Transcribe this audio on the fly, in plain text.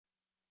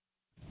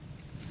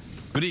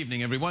Good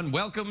evening, everyone.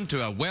 Welcome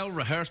to a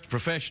well-rehearsed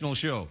professional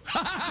show.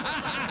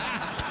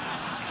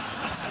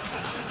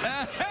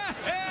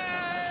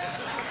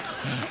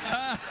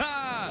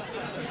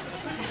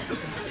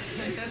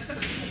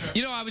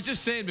 You know, I was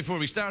just saying before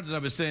we started, I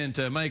was saying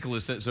to Michael, who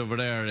sits over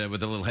there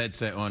with a little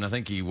headset on, I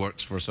think he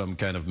works for some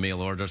kind of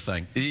mail order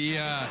thing. He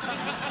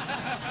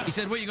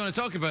said, what are you going to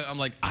talk about? I'm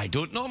like, I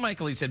don't know,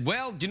 Michael. He said,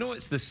 well, do you know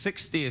it's the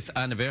 60th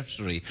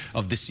anniversary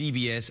of the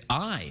CBS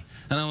Eye?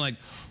 And I'm like,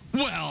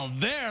 well,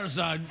 there's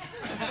a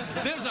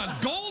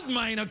gold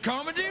mine of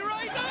comedy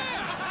right there.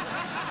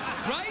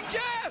 Right,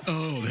 Jeff?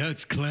 Oh,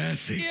 that's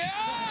classic. Yeah.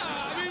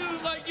 I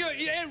mean, like,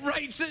 it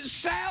writes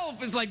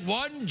itself. It's like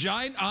one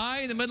giant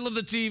eye in the middle of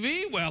the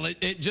TV. Well,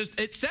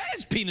 it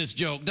says penis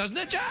joke, doesn't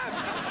it, Jeff?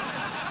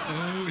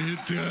 Oh,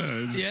 it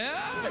does. Yeah.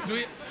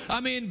 I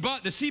mean,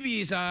 but the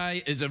CBS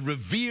Eye is a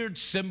revered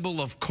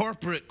symbol of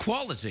corporate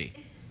quality.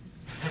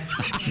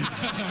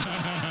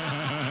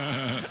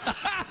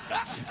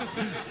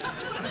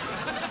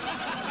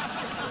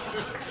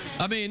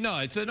 I mean, no,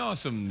 it's an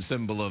awesome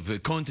symbol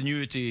of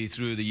continuity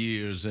through the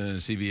years,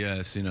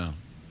 CBS, you know.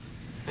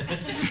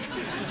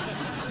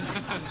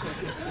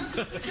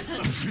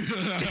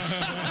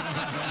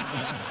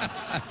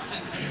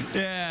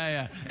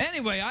 Yeah.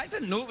 Anyway, I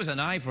didn't know it was an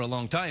eye for a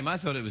long time. I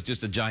thought it was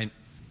just a giant...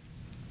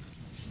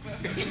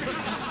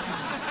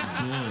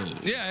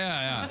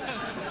 Yeah.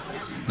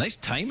 Nice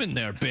timing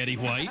there, Betty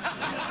White.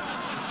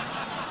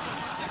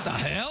 What the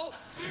hell?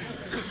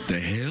 The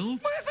hell? Well,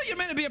 I thought you were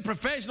meant to be a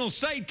professional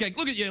sidekick.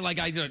 Look at you, like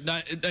I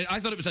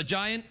thought it was a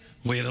giant.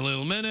 Wait a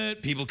little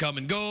minute, people come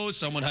and go,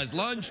 someone has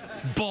lunch,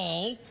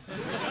 ball.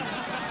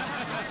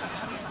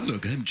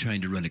 Look, I'm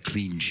trying to run a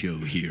clean show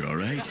here, all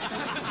right?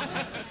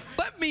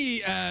 Let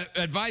me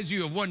advise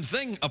you of one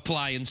thing,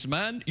 appliance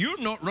man.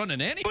 You're not running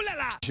any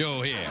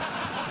show here.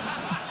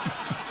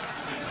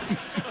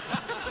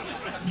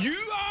 You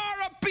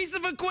are a piece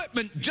of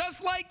equipment,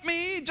 just like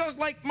me, just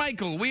like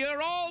Michael. We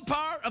are all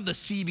part of the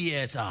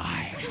CBS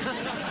Eye.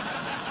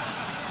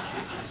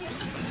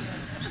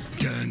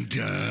 Dun,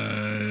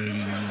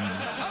 dun.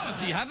 Oh,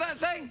 do you have that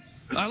thing?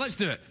 Let's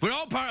do it. We're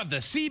all part of the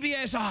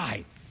CBS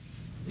Eye.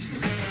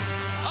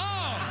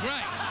 Oh,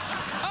 great.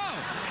 Oh,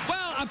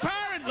 well,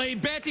 apparently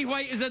Betty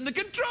White is in the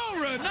control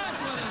room.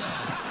 That's what it is.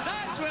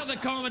 That's where the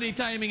comedy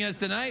timing is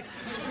tonight.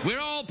 We're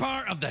all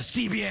part of the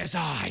CBS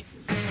Eye.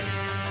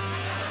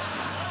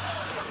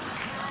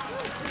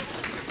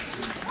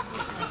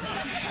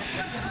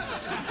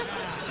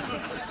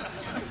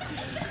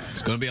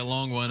 It's going to be a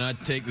long one.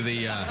 I'd take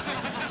the...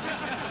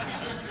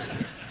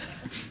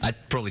 I'd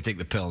probably take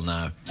the pill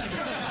now.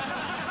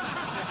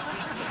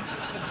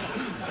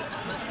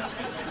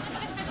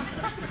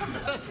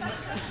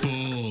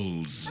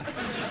 Balls.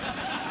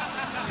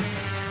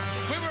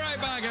 We'll be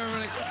right back,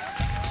 everybody.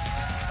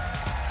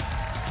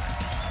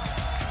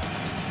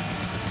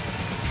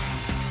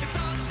 It's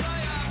hard to stay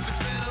up, it's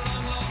been a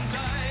long, long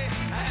day,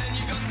 and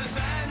you got the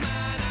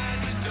Sandman at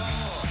the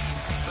door.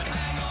 But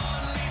hang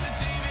on, leave the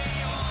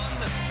TV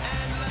on,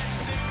 and let's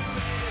do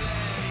it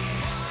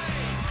anyway.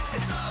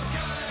 It's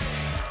okay,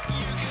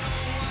 you can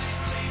always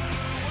sleep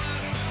through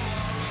work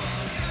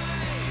tomorrow, okay?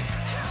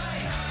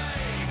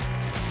 Hey,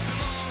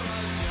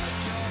 tomorrow's just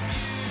your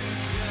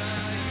future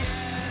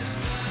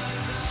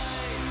yesterday.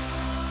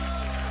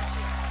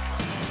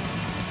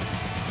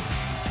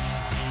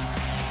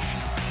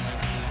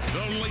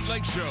 The Late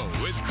Late Show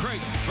with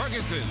Craig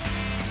Ferguson,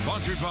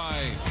 sponsored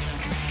by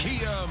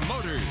Kia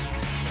Motors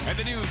and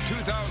the new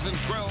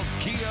 2012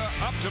 Kia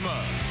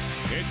Optima.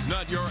 It's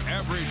not your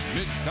average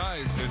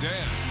mid-size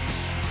sedan.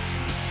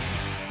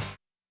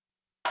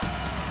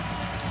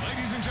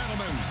 Ladies and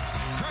gentlemen,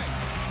 Craig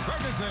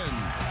Ferguson.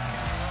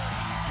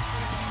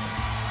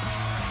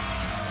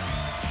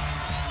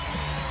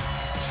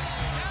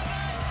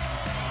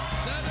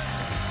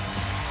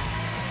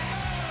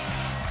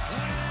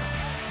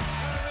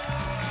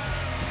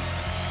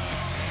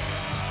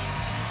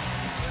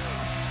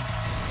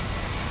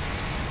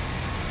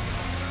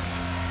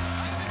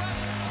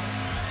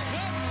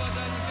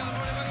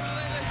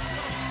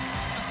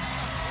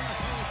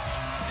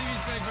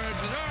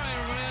 All right,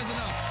 everybody, that's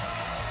enough.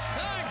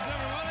 Thanks,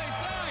 everybody,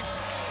 thanks.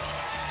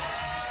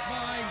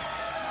 Fine.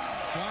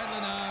 Quietly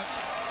now.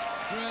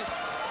 Great.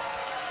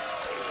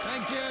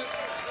 Thank you.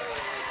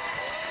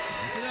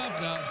 That's enough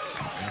now.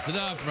 That's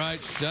enough,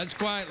 right? That's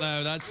quiet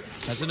now. That's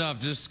enough.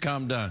 Just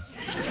calm down.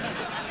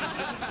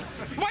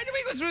 Why do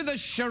we go through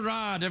this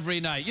charade every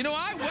night? You know,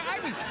 I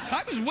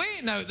was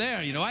waiting out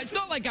there, you know. It's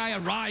not like I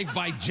arrived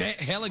by jet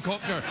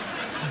helicopter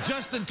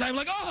just in time,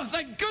 like, oh,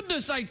 thank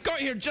goodness I got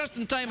here just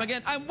in time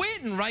again. I'm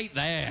waiting right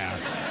there.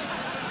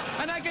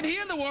 And I can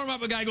hear the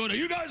warm-up guy going, are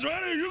you guys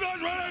ready? You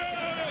guys ready?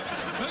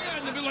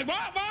 And they'll be like,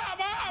 bah, bah,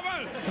 bah,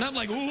 bah. And I'm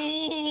like,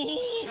 ooh.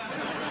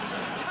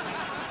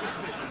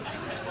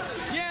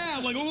 Yeah,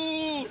 I'm like,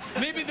 ooh,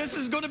 maybe this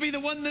is going to be the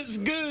one that's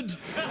good.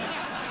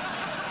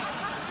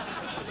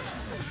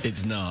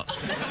 It's not.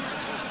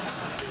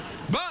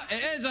 But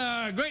it is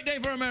a great day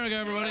for America,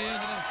 everybody, isn't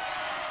it?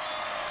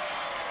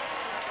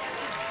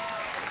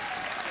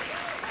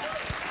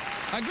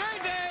 A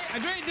great day A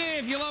great day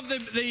if you love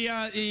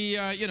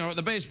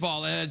the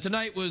baseball.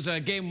 Tonight was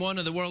game 1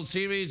 of the World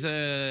Series.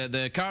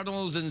 The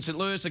Cardinals in St.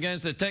 Louis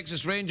against the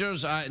Texas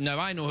Rangers. Now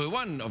I know who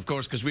won, of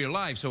course, because we're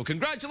live. So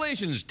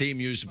congratulations, team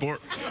you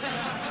support.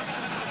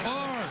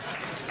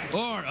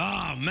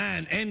 Oh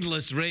man,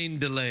 endless rain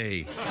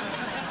delay.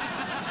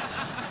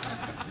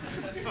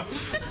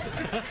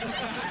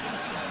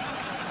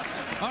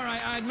 All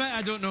right, I admit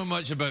I don't know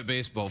much about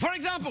baseball. For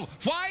example,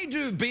 why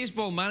do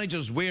baseball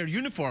managers wear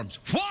uniforms?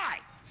 Why?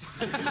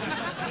 It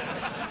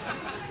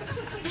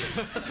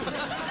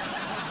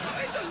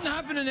doesn't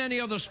happen in any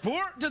other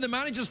sport. Do the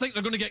managers think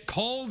they're going to get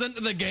called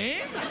into the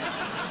game?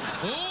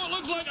 Oh, it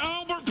looks like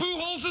Albert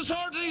Pujols is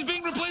hurt and he's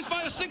being replaced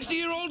by a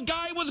 60-year-old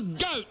guy with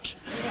gout.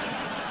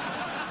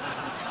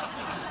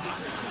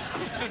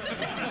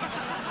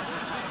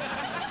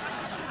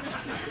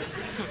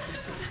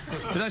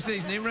 Did I say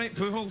his name right?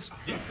 Pujols?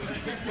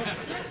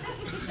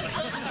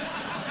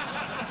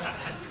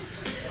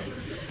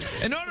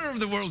 In honor of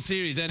the World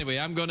Series, anyway,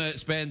 I'm going to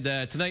spend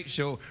tonight's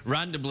show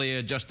randomly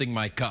adjusting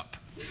my cup.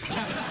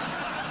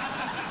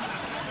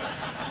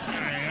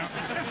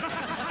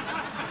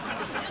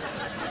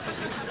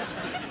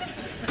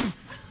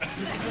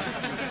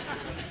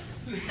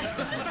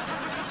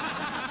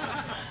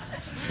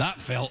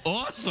 That felt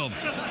awesome.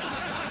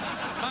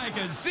 I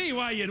can see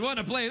why you'd want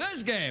to play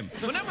this game.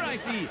 Whenever I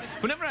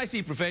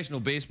see professional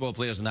baseball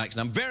players in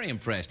action, I'm very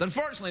impressed.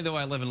 Unfortunately, though,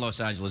 I live in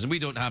Los Angeles and we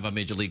don't have a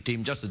major league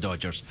team, just the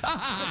Dodgers. Am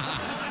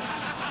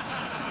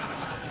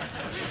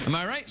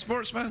I right,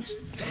 sports fans?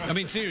 I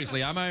mean,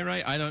 seriously, am I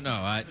right? I don't know.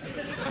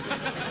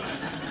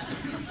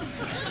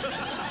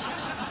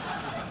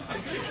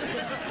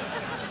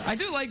 I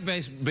do like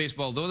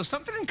baseball, though. There's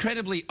something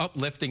incredibly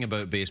uplifting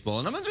about baseball,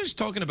 and I'm not just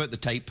talking about the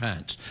tight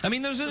pants. I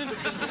mean, there's an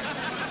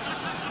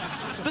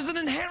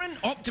inherent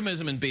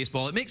optimism in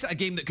baseball. It makes it a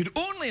game that could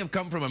only have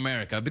come from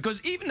America,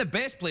 because even the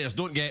best players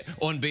don't get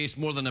on base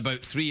more than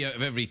about 3 out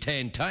of every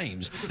 10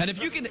 times. And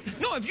if you can hit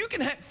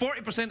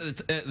 40%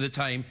 of the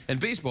time in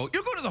baseball,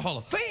 you're going to the Hall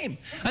of Fame.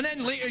 And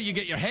then later you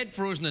get your head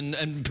frozen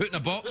and put in a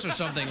box or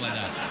something like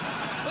that.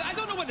 But I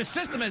don't know what the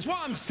system is. What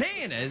I'm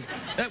saying is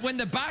that when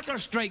the batter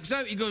strikes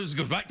out, he goes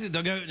back to the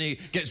dugout and he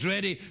gets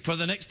ready for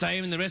the next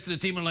time, and the rest of the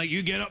team are like,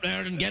 you get up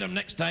there and get him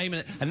next time.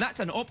 And that's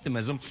an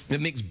optimism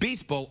that makes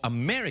baseball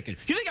American.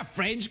 You think a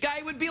French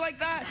guy would be like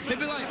that? They'd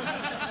be like,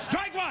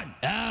 strike one!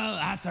 Oh,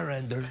 I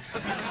surrender.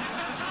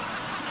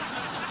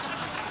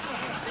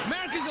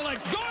 Americans are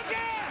like, go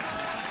again!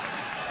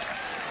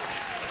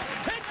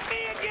 Hit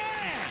me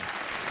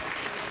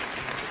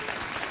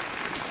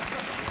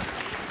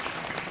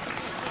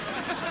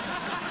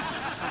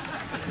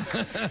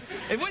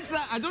again! What's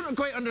that? I don't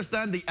quite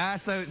understand the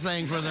ass out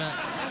thing for that.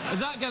 Is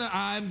that kind of,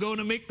 I'm going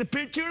to make the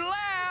pitcher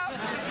laugh?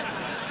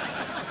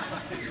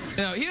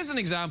 Now, here's an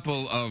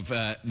example of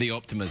the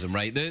optimism,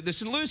 right? The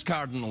St. Louis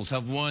Cardinals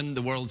have won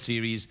the World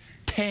Series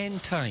 10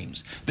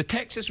 times. The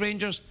Texas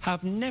Rangers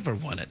have never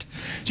won it.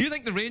 Do you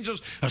think the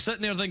Rangers are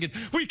sitting there thinking,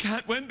 we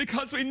can't win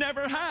because we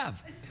never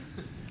have?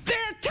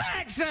 They're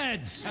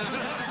Texans!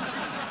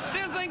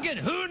 They're thinking,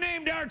 who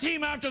named our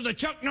team after the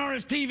Chuck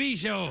Norris TV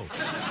show?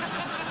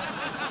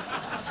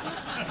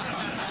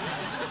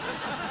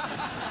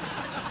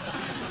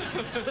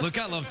 Look,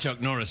 I love Chuck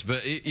Norris,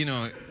 but, you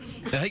know,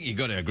 I think you've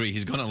got to agree,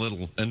 he's gone a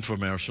little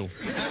infomercial.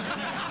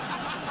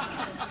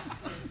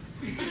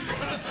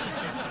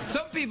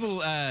 Some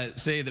people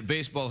say that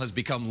baseball has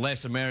become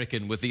less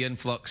American with the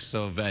influx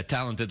of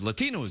talented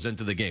Latinos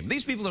into the game.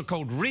 These people are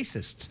called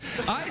racists.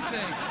 I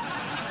say...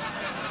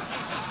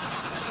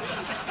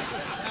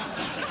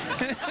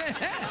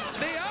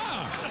 They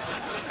are.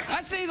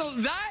 I say, though,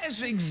 that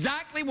is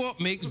exactly what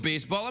makes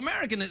baseball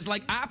American. It's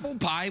like apple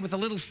pie with a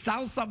little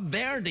salsa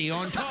verde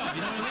on top,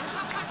 you know what I mean?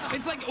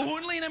 It's like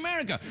only in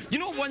America. You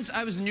know, once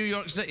I was in New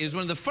York City, it was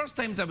one of the first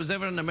times I was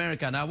ever in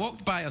America, and I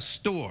walked by a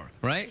store,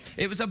 right?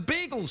 It was a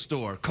bagel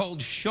store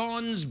called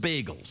Sean's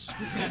Bagels.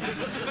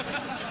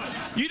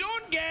 You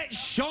don't get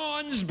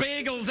Sean's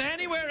Bagels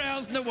anywhere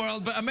else in the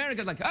world, but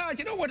America's like, oh, do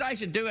you know what I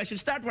should do? I should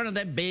start one of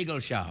them bagel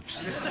shops.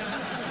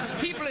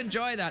 People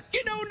enjoy that.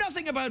 You know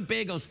nothing about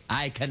bagels.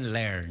 I can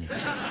learn.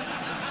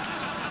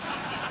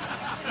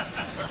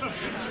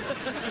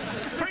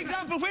 For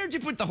example, where'd you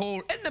put the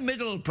hole? In the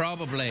middle,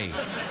 probably.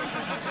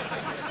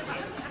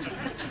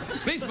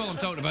 Baseball I'm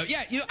talking about.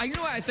 Yeah, you know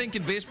what I think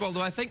in baseball,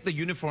 though? I think the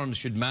uniforms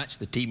should match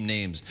the team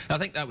names. I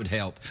think that would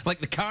help. Like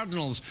the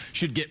Cardinals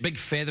should get big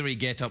feathery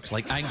get-ups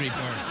like Angry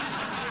Birds.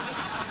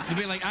 They'd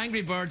be like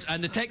Angry Birds,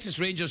 and the Texas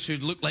Rangers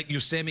should look like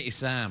Yosemite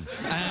Sam.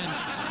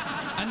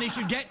 And they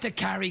should get to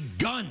carry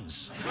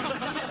guns.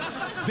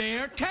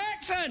 They're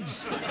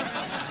Texans!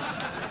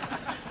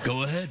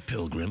 Go ahead,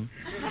 Pilgrim.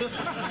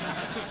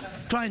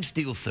 Try and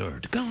steal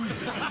third. Go on.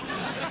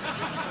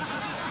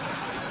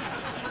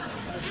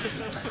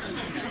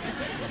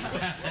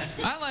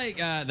 I like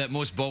that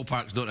most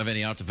ballparks don't have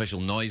any artificial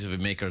noise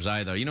makers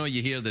either. You know,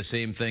 you hear the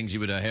same things you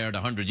would have heard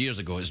 100 years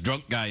ago. It's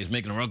drunk guys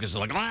making a ruckus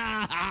like,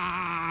 ah,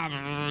 ah,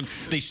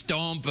 they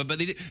stomp, but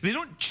they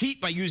don't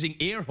cheat by using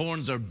air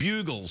horns or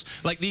bugles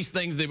like these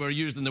things they were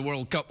used in the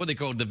World Cup. What are they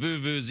called? The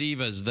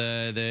vuvuzelas,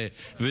 the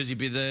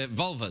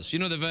vulvas. You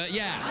know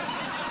yeah.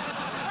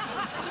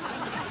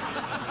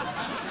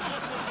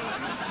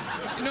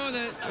 You know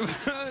the.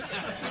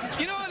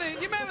 You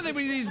remember there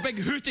were these big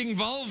hooting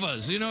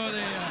vulvas? You know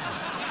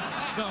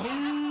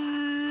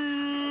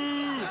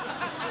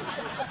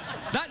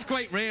That's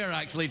quite rare,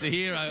 actually, to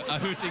hear a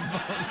hooting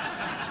vulva.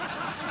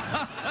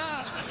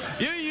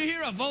 You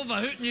hear a vulva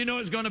hooting, you know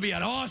it's going to be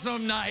an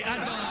awesome night.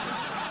 That's all.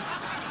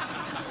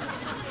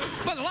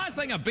 But the last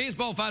thing a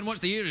baseball fan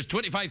wants to hear is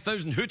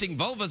 25,000 hooting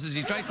vulvas as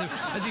he tries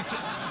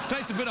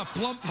to put a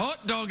plump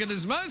hot dog in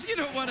his mouth. You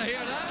don't want to hear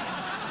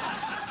that.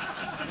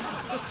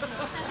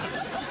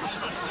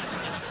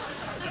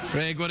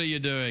 Craig, what are you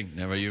doing?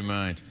 Never you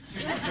mind.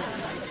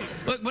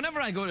 Look, whenever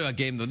I go to a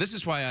game, though, this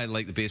is why I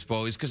like the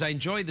baseball, is because I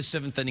enjoy the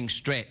 7th inning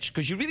stretch.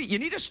 Because you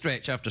need a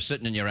stretch after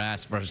sitting in your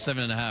ass for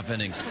 7.5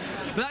 innings.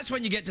 But that's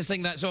when you get to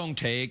sing that song,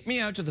 Take Me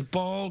Out to the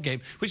Ball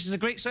Game, which is a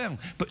great song.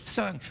 But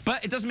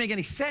it doesn't make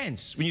any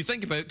sense when you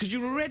think about it, because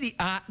you're already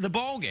at the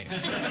ball game.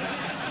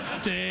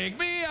 Take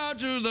me out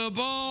to the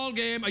ball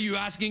game. Are you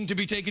asking to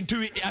be taken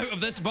out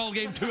of this ball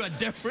game to a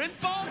different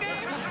ball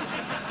game?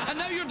 And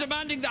now you're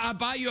demanding that I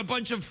buy you a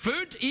bunch of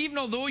food, even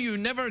although you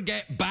never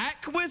get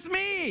back with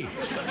me?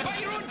 Buy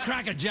your own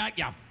Cracker Jack,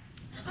 you...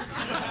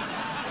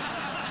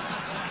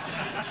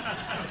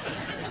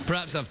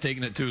 Perhaps I've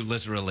taken it too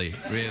literally,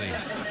 really.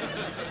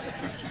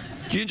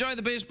 Do you enjoy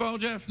the baseball,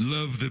 Jeff?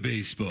 Love the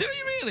baseball. Do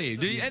you really?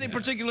 Do you, any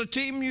particular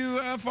team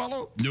you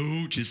follow?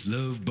 No, just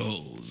love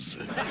balls.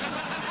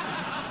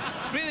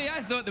 Really,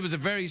 I thought there was a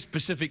very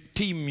specific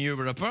team you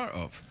were a part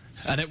of.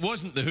 And it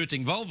wasn't the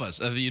Hooting Vulvas,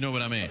 if you know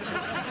what I mean.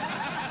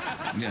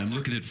 Yeah, I'm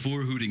looking at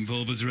 4 hooting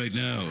vulvas right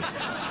now.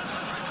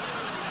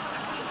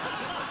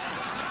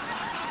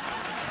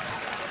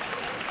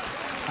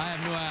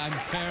 I'm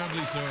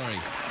terribly sorry.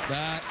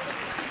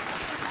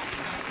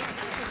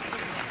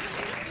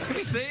 Can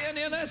we say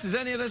any of this? Is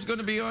any of this going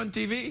to be on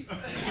TV?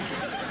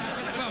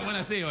 Well, when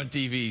I say on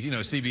TV, you know,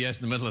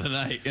 CBS in the middle of the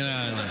night, you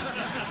know.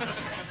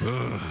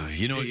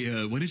 You know,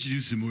 hey, why don't you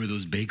do some more of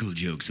those bagel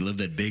jokes? I love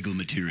that bagel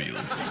material.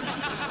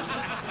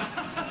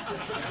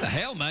 The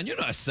hell, man, you're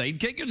not a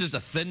sidekick, you're just a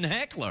thin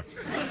heckler.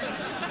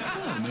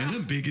 Oh, man,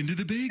 I'm big into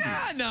the bagels.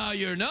 Ah, no,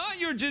 you're not.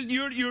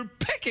 You're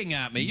picking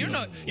at me. You're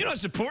not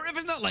supportive.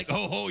 It's not like,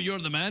 oh, you're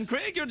the man,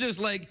 Craig. You're just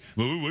like,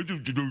 oh, why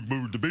don't you do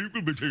the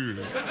bagel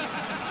material?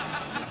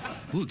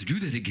 Oh, to do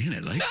that again, I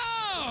like it.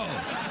 No!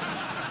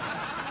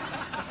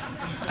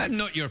 I'm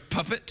not your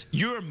puppet.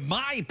 You're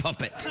my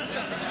puppet.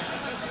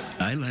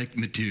 I like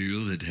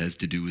material that has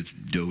to do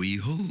with doughy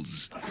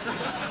holes.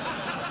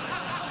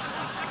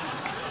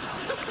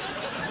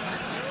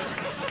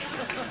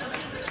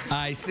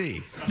 I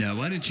see. Now,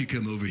 why don't you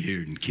come over here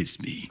and kiss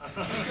me?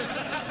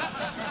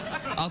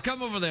 I'll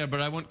come over there,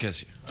 but I won't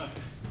kiss you.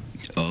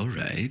 All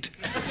right.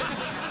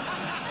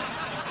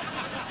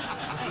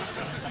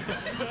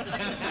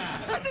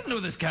 I didn't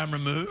know this camera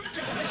moved.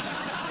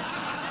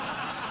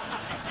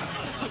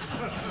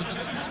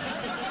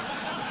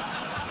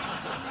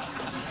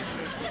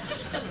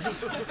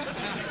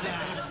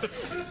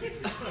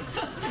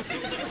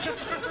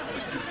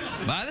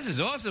 Wow, this is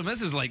awesome.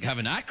 This is like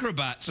having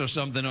acrobats or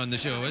something on the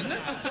show, isn't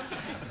it?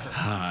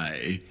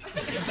 Hi.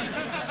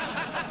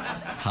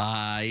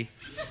 Hi.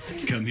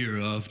 Come here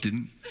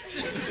often.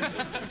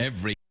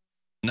 Every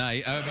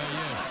night. How about you?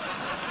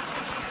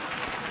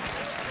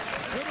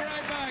 We'll be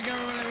right back,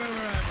 everybody. We'll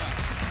be right back.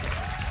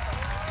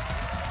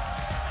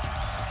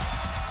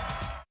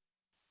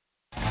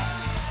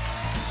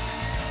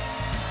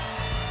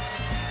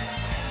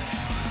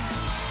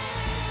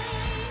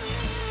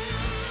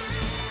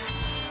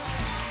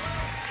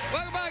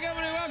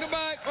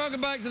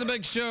 Welcome back to the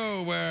big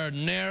show where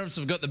nerves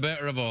have got the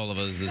better of all of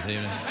us this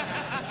evening.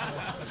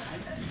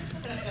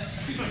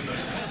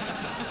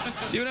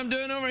 See what I'm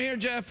doing over here,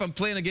 Jeff? I'm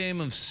playing a game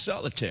of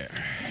solitaire.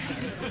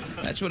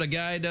 That's what a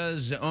guy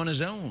does on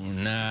his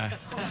own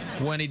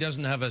when he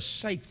doesn't have a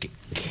sidekick.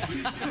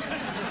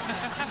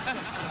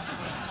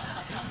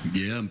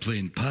 Yeah, I'm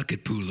playing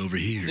pocket pool over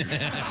here.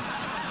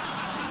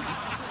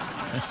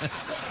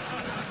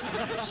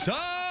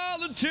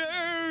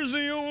 Solitaire's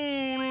the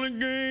only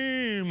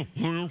game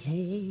we'll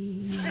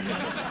hold.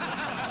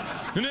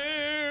 And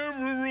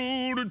every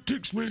road it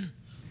takes me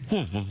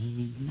home.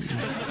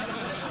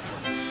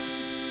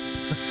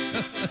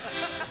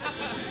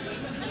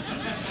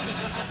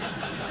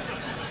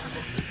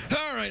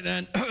 All right,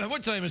 then.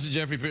 What time is it,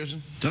 Jeffrey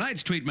Pearson?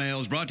 Tonight's Tweet Mail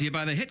is brought to you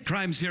by the hit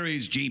crime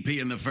series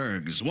GP and the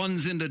Fergs.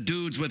 One's into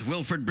dudes with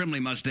Wilford Brimley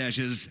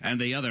mustaches, and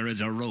the other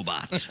is a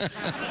robot.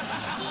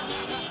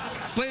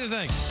 Play the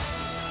thing.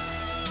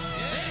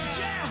 Hey,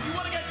 Jeff, you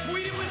want to get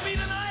tweeted with me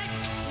tonight?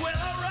 Well,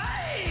 all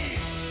right.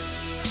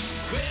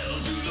 Pedal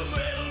to the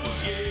metal,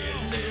 we're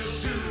getting there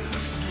soon.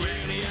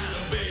 Drag me out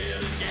of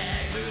bed and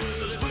gag me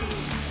with a spoon.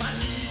 I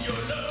need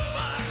your love,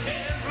 I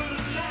can't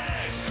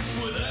relax.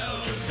 Without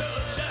your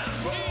touch, I'm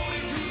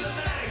rolling to the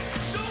max.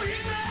 So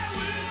hit that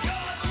with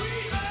your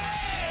tweet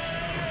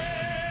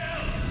mail.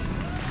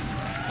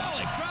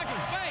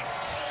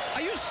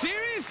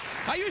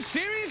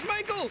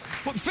 Christ, Michael!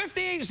 What,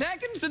 58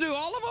 seconds to do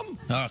all of them?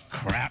 Oh,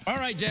 crap. All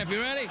right, Jeff, you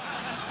ready?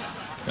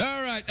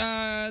 All right,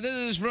 this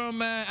is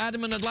from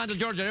Adam in Atlanta,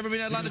 Georgia. Ever been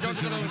in Atlanta,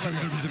 Georgia?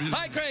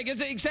 Hi, Craig. Is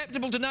it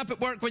acceptable to nap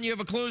at work when you have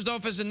a closed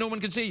office and no one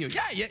can see you?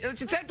 Yeah,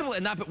 it's acceptable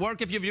to nap at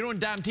work if you have your own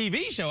damn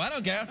TV show. I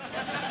don't care.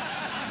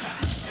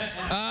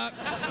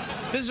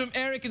 This is from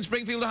Eric in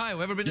Springfield,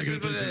 Ohio. Ever been to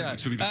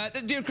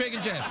Springfield? Dear Craig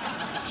and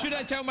Jeff, should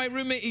I tell my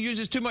roommate he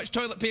uses too much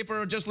toilet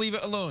paper or just leave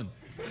it alone?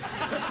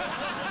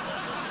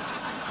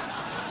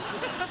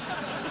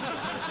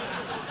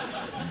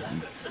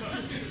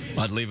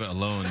 I'd leave it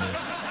alone.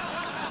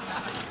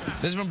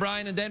 This is from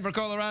Brian in Denver,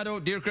 Colorado.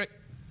 Dear Craig.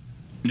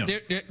 No.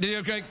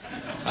 Dear Craig,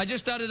 I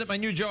just started at my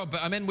new job,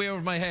 but I'm in way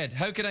over my head.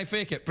 How can I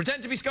fake it?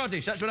 Pretend to be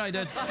Scottish. That's what I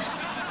did.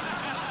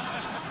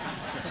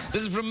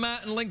 This is from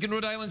Matt in Lincoln,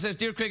 Rhode Island. Says,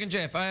 Dear Craig and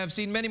Jeff, I have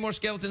seen many more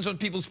skeletons on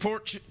people's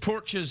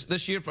porches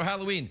this year for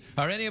Halloween.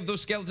 Are any of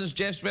those skeletons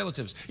Jeff's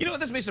relatives? You know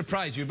what, this may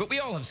surprise you, but we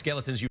all have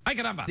skeletons. Ay,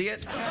 caramba.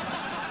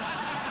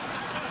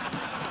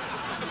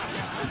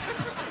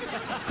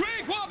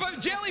 Craig, what about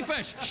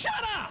jellyfish? Shut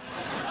up!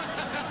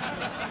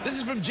 This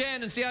is from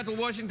Jen in Seattle,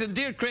 Washington.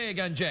 Dear Craig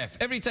and Jeff,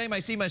 every time I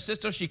see my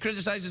sister, she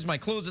criticizes my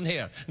clothes and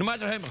hair, no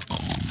matter how much.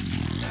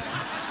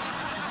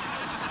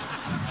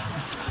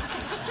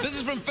 This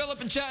is from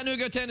Philip in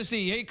Chattanooga,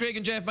 Tennessee. Hey, Craig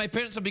and Jeff, my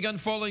parents have begun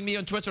following me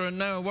on Twitter and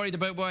now I'm worried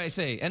about what I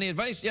say. Any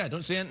advice? Yeah,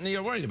 don't say anything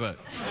you're worried about.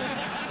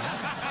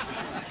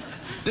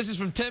 This is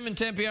from Tim in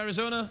Tempe,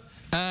 Arizona.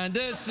 And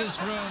this is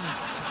from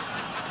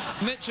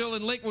Mitchell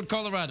in Lakewood,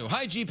 Colorado.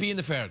 Hi, GP in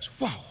the Fergs.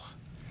 Wow.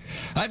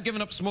 I've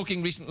given up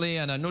smoking recently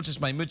and I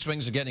noticed my mood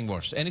swings are getting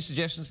worse. Any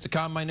suggestions to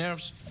calm my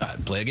nerves?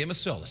 I'd play a game of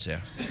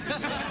solitaire.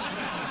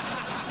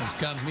 That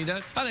calms me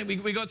down. I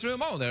think we got through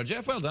them all there,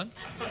 Jeff. Well done.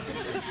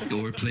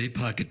 Or play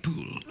pocket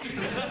pool.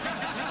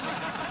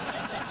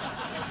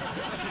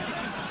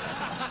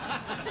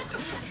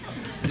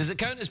 Does it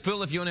count as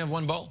pool if you only have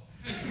one ball?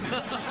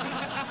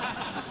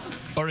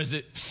 Or is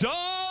it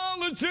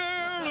solitaire?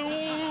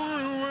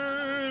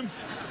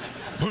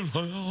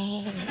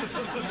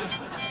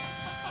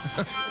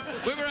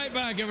 We'll be right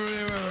back,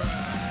 everybody.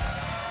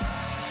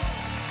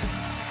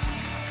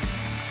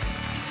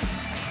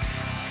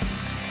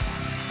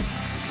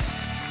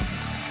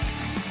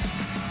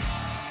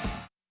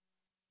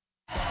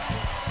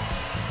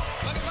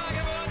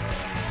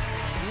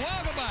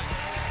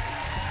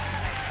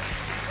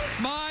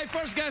 My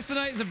first guest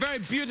tonight is a very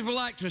beautiful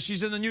actress.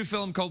 She's in a new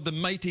film called The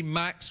Mighty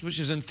Max, which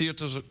is in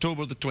theatres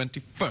October the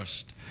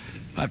 21st.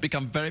 I've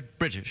become very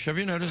British. Have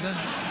you noticed that?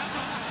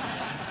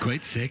 It's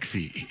quite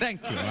sexy.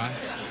 Thank you.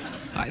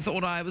 I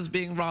thought I was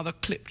being rather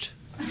clipped.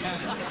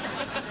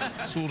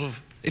 Sort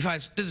of. If I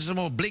did some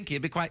more blinky,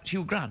 it'd be quite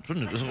Hugh Grant,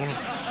 wouldn't it?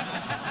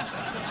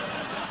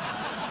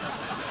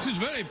 She's a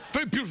very,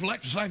 very beautiful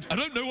actress. I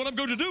don't know what I'm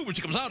going to do when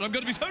she comes out. I'm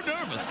going to be so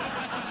nervous.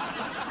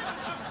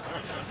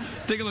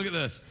 Take a look at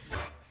this.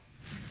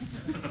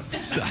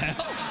 The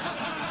hell?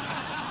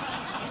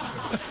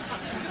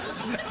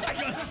 I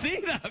gotta see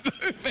that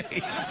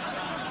movie.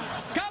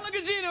 Carla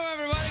Gugino,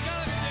 everybody.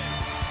 Carla Gugino.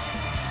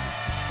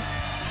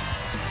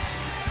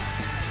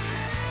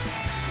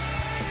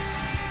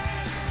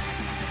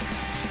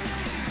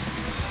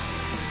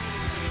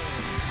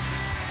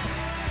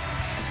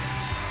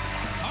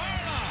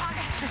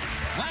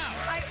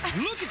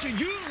 Look at you.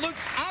 You look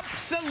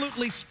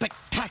absolutely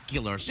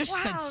spectacular. It's just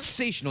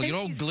sensational. You're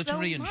all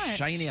glittery and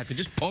shiny. I could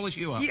just polish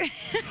you up.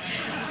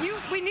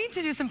 We need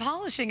to do some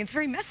polishing. It's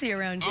very messy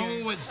around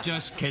here. Oh, it's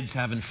just kids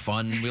having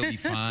fun. We'll be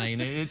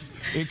fine. It's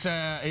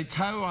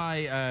how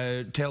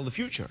I tell the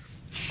future.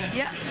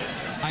 Yeah.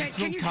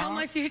 Can you tell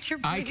my future,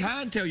 please? I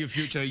can tell your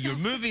future. Your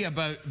movie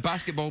about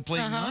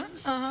basketball-playing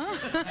nuns?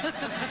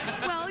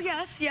 Well,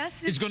 yes.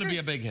 It's going to be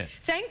a big hit.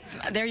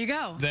 There you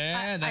go.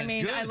 That's I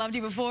mean, good. I loved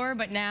you before,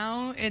 but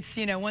now it's,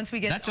 you know, once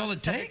we get... That's all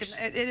it takes?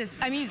 It is.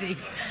 I'm easy.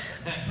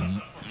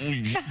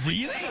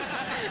 Really?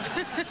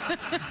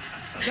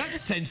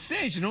 That's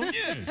sensational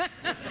news.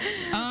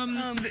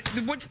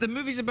 What's the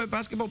movie's about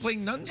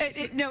basketball-playing nuns?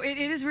 No, it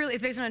is really,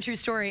 it's based on a true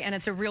story, and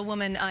it's a real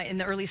woman in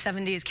the early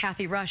 70s,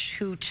 Kathy Rush,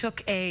 who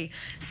took a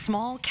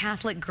small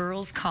Catholic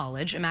girls'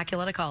 college,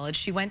 Immaculata College.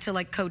 She went to,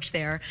 like, coach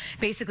there,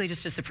 basically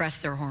just to suppress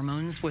their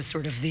hormones was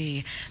sort of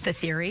the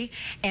theory,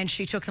 and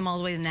she took them all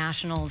the way to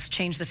nationals,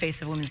 changed the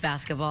face of women's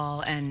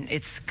basketball, and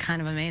it's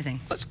kind of amazing.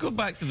 Let's go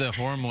back to the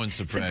hormone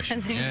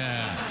suppression.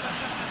 Yeah.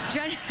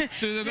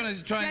 So they're going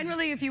to try.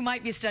 Generally, if you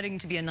might be studying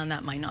to be a nun,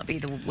 that might not be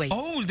the way.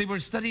 Oh, they were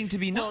studying to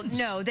be nuns?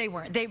 Well, no, they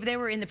weren't. They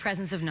were in the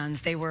presence of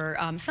nuns. They were,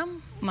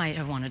 some might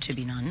have wanted to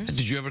be nuns.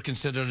 Did you ever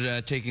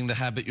consider taking the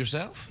habit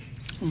yourself?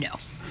 No.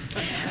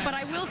 But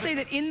I will say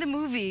that in the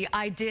movie,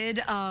 I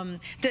did,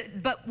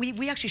 but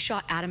we actually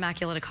shot at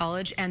Immaculata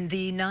College, and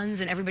the nuns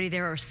and everybody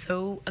there are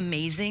so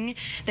amazing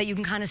that you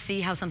can kind of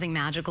see how something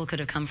magical could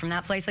have come from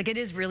that place. Like, it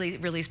is really,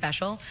 really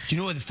special. Do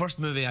you know the first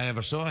movie I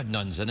ever saw had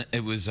nuns in it?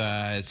 It was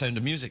Sound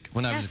of Music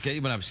when I was a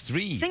kid, when I was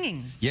 3.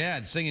 Singing.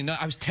 Yeah, singing.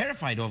 I was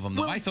terrified of them,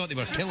 though. I thought they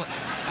were killer.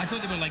 I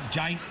thought they were like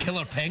giant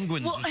killer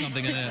penguins or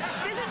something in it.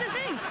 This is the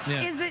thing.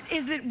 Yeah. Is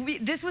is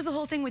that this was the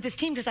whole thing with this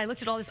team, because I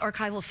looked at all this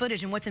archival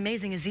footage, and what's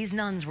amazing is these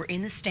nuns were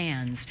in the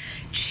stands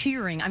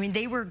cheering. I mean,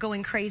 they were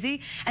going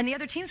crazy, and the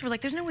other teams were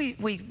like, there's no way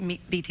we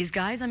beat these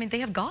guys. I mean, they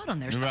have God on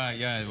their side. Right,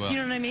 yeah. Well, do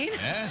you know what I mean?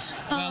 Yes.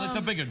 Well, it's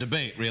a bigger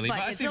debate, really. But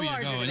I see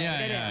where you're going.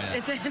 Yeah.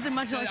 It's a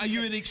much larger. Are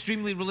you an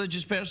extremely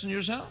religious person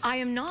yourself? I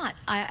am not.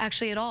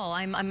 Actually at all.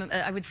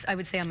 I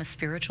would say I'm a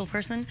spiritual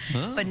person,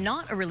 but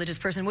not a religious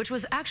person. Which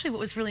was actually what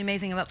was really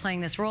amazing about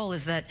playing this role,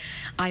 is that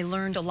I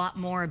learned a lot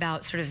more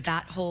about sort of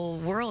that whole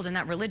world and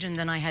that religion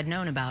than I had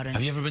known about it.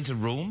 Have you ever been to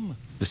Rome,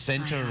 the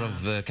center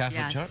of the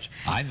Catholic Church?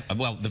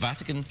 Well, the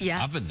Vatican.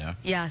 Yes. I've been there.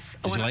 Yes.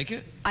 Did you like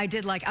it? I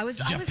did like. Did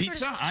you have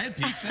pizza? I had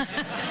pizza.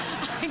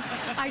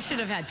 I should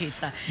have had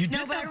pizza. You did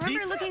No, but I remember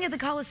pizza? looking at the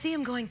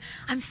Colosseum, going,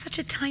 "I'm such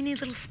a tiny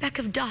little speck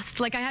of dust."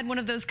 Like I had one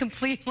of those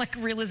complete like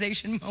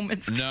realization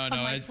moments. No, of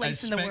my as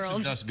place in the specks of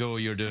world. dust go,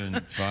 you're doing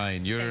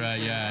fine. You're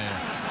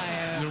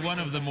you're one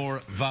of the more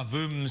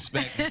vavoom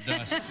speck of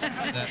dust.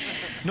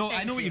 No,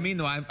 I know what you mean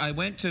though. I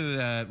went to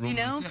Rome. You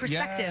know,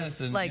 perspective. Yes,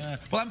 and, like,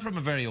 well, I'm from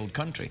a very old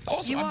country.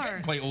 Also, I'm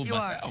getting quite old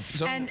myself.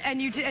 So.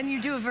 And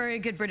you do a very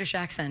good British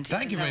accent.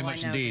 Thank you very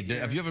much indeed.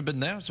 Have you ever been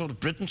there? Sort of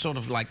Britain, sort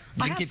of like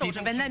blinky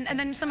people? I have, and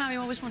then somehow you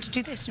always want to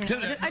do this. You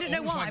know? I don't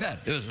know why. Like that.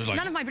 It was like,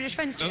 none of my British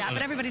friends do that,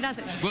 but everybody does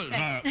it. Well,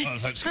 I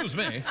was like, excuse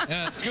me.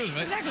 Excuse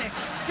me. Exactly.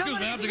 Excuse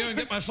me, I have to go and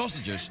get my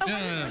sausages.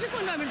 Just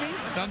one moment, please.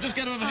 I'll just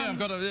get over here. I've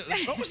got a...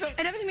 What was that?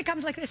 And everything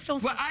becomes like this.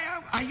 Well,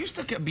 I used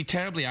to be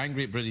terribly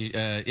angry at British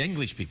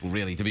English people,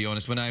 really, to be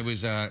honest, when I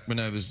was because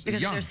young.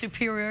 Because of their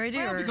superiority?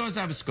 Well, because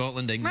I was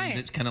Scotland, England. Right.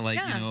 It's kind of like,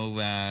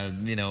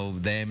 you know,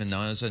 them and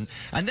us. And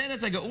then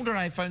as I got older,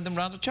 I found them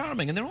rather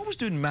charming. And they're always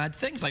doing mad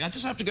things. Like, I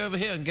just have to go over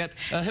here and get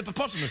a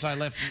hippopotamus I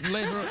left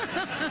later.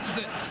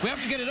 We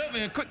have to get it over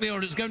here quickly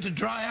or it's going to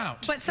dry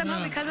out. But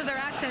somehow, because of their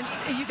accent,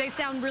 they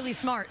sound really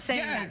smart saying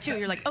that, too.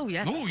 You're like, oh,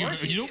 yes, oh,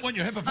 you don't want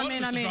your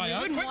hippopotamus to dry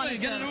out. Quickly,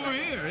 get it over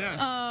here.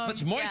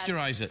 Let's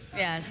moisturize it.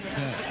 Yes.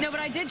 No, but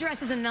I did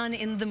dress as a nun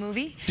in the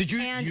movie. Did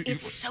you? And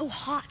it's so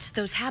hot.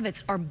 Those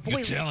habits are boiling.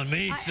 You're telling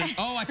me.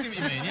 Oh, I see what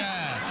you mean.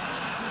 Yeah.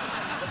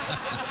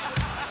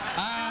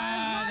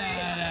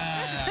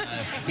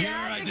 You're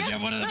right. Did you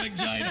have one of the big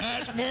giant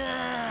hats?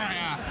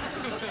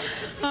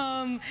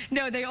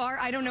 No, they are.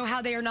 I don't know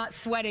how they are not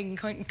sweating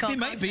constantly. They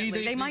might be.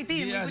 They might be.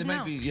 Yeah, they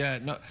might be. Yeah.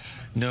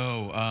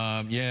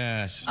 No.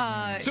 Yes.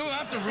 So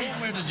after Rome,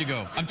 where did you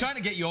go? I'm trying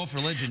to get you off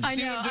religion. I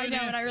know,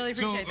 and I really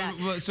appreciate that.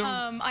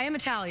 I am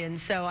Italian,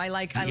 so I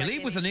like. Really?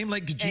 With a name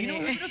like Gugino?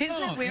 Isn't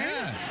that weird?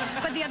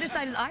 Yeah. But the other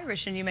side is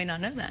Irish, and you may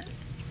not know that.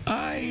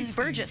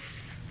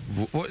 Burgess.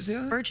 What is the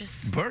other?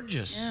 Burgess.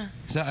 Burgess? Yeah.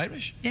 Is that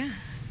Irish? Yeah.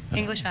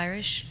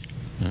 English-Irish.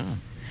 Oh.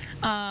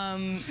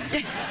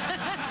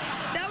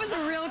 That was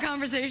a real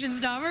conversation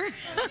stopper.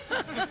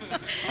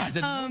 I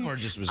didn't know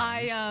Burgess was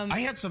Irish.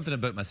 I heard something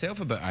about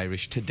myself about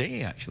Irish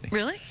today, actually.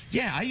 Really?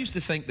 Yeah, I used to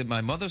think that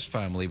my mother's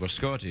family were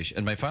Scottish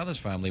and my father's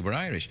family were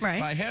Irish. Right.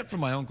 But I heard from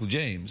my Uncle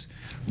James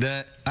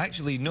that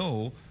actually,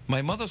 no,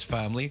 my mother's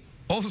family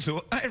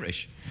also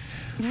Irish.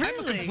 Really? I'm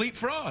a complete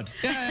fraud.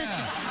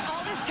 Yeah.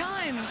 All this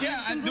time.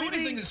 Yeah, and the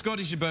only thing that's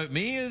Scottish about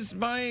me is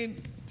my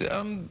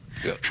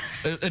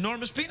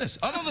enormous penis.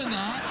 Other than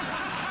that...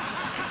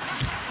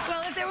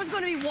 Well, if there was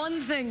going to be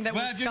one thing that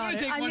was Scottish... Well,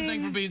 if you're going to take one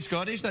thing for being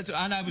Scottish, that's...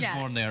 And I was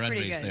born there and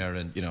raised there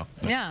and, you know...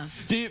 Yeah.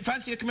 Do you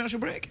fancy a commercial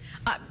break?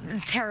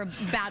 Terrible.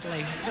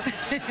 Badly.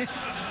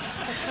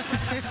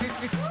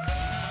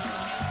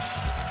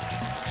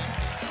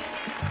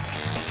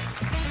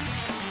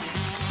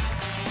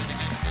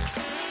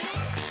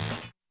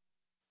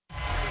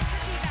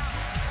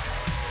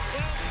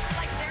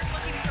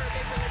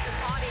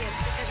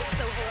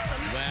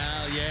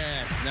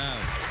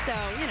 So,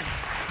 you know,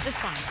 it's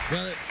fine.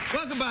 Well,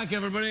 welcome back,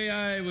 everybody.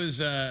 I was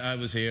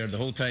here the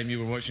whole time you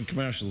were watching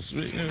commercials.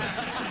 It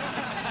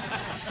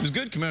was a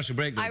good commercial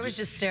break. I was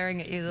just staring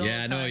at you the whole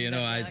time. Yeah, no, you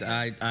know,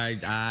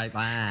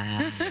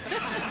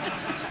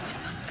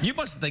 You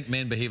must think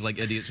men behave like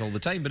idiots all the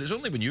time, but it's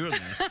only when you're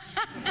there.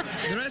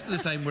 The rest of the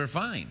time, we're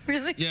fine.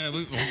 Really? Yeah,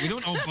 we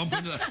don't all bump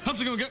into that. Have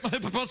to go get my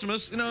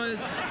hippopotamus. You know,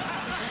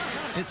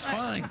 it's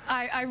fine.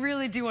 I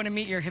really do want to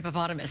meet your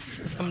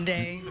hippopotamus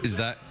someday. Is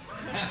that...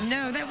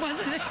 No, that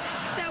wasn't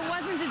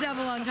a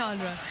double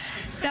entendre.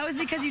 That was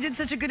because you did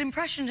such a good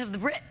impression of the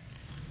Brit.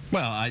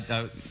 Well,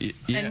 yeah.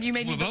 And you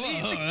made me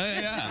believe.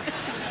 Yeah.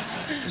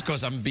 It's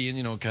because I'm being,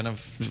 you know, kind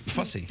of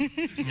fussy.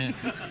 Yeah.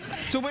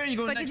 So where are you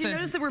going next time? But did you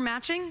notice that we're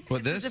matching?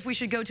 What, this? As if we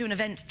should go to an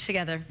event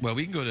together. Well,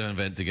 we can go to an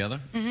event together.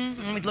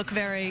 Mm-hmm. And we'd look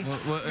very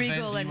what regal. What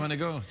event do you want to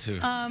go to?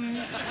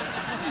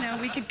 You know,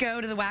 we could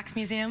go to the Wax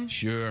Museum.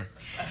 Sure.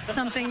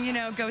 Something, you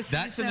know, go see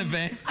That's an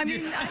event? I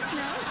mean, I don't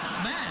know.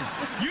 Man,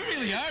 you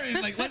really are.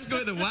 It's like, let's go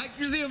to the Wax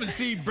Museum and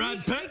see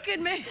Brad Pitt. We could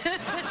make...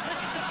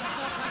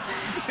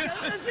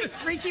 Those things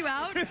freak you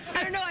out?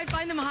 I don't know, I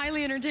find them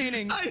highly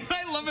entertaining.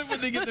 I love it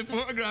when they get the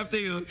photograph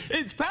taken.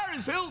 It's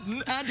Paris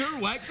Hilton and her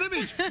wax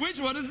image. Which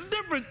one is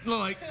different?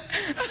 Like,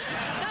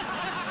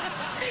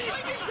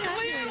 it's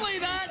clearly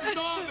that's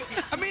not...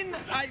 I mean,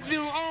 I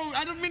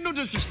don't mean, no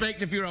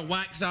disrespect if you're a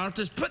wax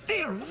artist, but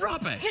they are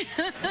rubbish.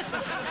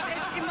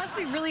 It must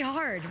be really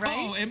hard, right?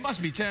 Oh, it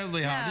must be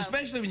terribly hard, Yeah.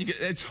 especially when you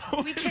get...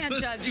 We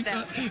can't judge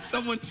them.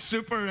 Someone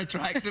super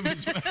attractive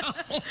as well.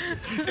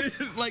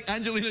 It's like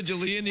Angelina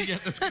Jolie and you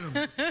get this kind of...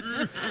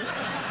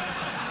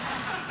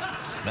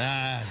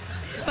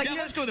 But yeah,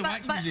 let's go to the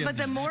wax museum. But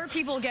the more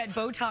people get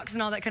Botox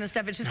and all that kind of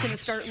stuff, it's just going to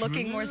start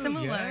looking more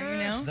similar, you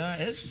know?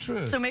 That is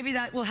true. So maybe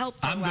that will help.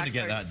 I'm going to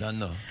get that done,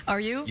 though. Are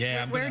you?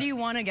 Yeah. Where do you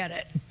want to get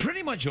it?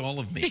 Pretty much all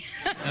of me.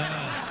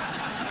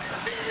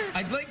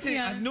 I'd like to...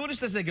 Yeah. I've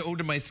noticed as I get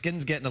older, my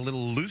skin's getting a little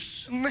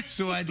loose.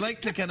 So I'd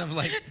like to kind of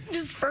like...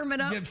 Just firm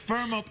it up. Yeah,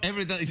 firm up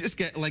everything. Just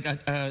get like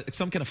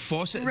some kind of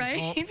faucet at the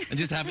top and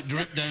just have it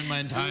drip down my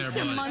entire It's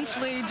body. a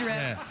monthly drip.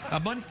 Yeah. A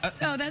month...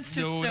 Oh, that's just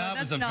no, so... that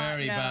was a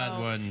very bad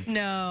one.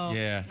 No.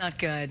 Yeah. Not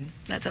good.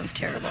 That sounds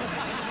terrible.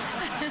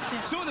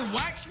 So the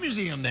Wax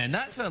Museum, then,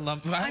 that's a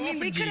love... How I mean, often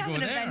we do could you have go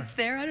an there? event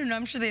there. I don't know.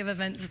 I'm sure they have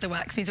events at the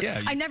Wax Museum.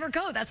 Yeah, I never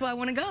go. That's why I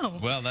want to go.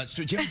 Well, that's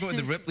true. Do you ever go to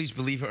the Ripley's,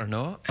 believe it or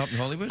not, up in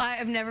Hollywood? I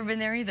have never been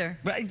there either.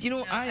 But, you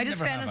know, I just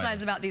never have fantasize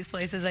either. about these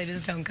places. I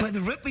just don't go. But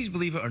the Ripley's,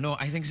 believe it or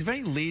not, I think it's a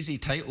very lazy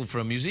title for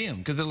a museum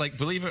because they're like,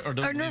 believe it or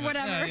don't Or no, believe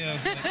whatever. it. Yeah,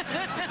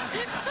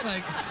 it's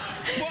like,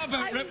 what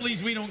about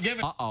Ripley's? We don't give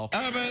it. Uh-oh.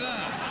 How about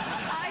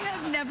that? I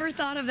have never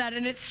thought of that,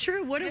 and it's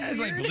true. What a Yeah, it's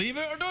like, weird... believe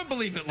it or don't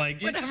believe it.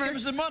 Like, you just Whatever. give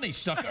us the money,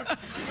 sucker.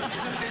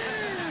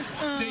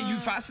 Are you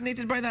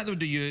fascinated by that, though?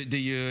 Do you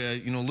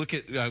you know, look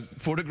at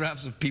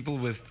photographs of people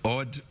with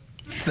odd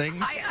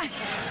things?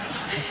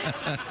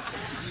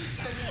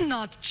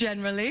 Not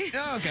generally.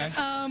 Oh, okay.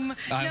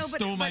 I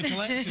stole my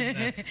collection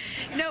then.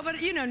 No,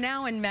 but you know,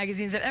 now in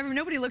magazines,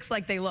 nobody looks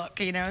like they look.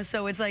 You know,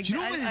 so it's like. Do you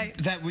know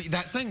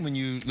that thing when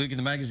you look in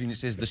the magazine? It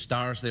says the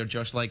stars, they're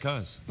just like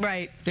us.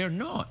 Right. They're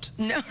not.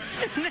 No.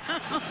 No.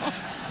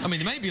 I mean,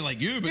 they might be like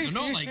you, but they're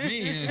not like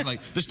me. And it's like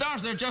the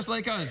stars, they're just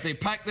like us. They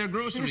pack their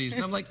groceries,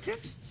 and I'm like,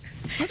 that's.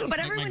 But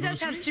everyone does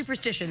have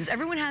superstitions.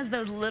 Everyone has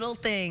those little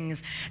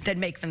things that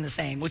make them the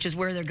same, which is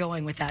where they're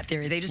going with that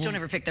theory. They just don't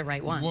ever pick the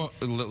right ones.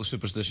 What little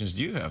superstitions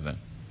do you have then?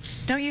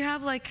 Don't you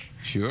have like...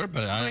 Sure,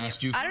 but I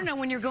asked you first. I don't know,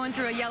 when you're going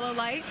through a yellow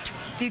light,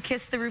 do you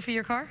kiss the roof of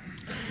your car?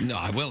 No,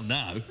 I will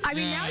now. I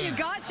mean, now you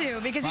got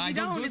to, because if you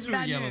don't, I don't go it's through a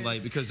bad yellow news.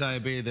 light because I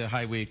obey the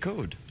highway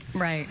code.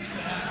 Right.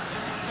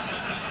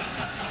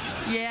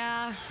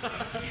 Yeah.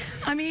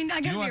 I mean,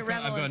 I gotta be a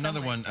rebel. I've got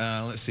another one.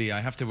 Let's see.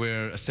 I have to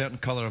wear a certain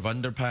color of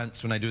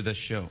underpants when I do this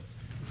show.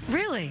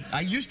 Really?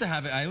 I used to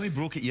have it. I only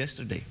broke it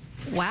yesterday.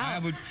 Wow.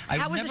 I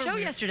How would was the never show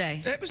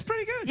yesterday? It was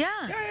pretty good. Yeah.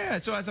 Yeah.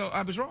 So I thought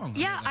I was wrong.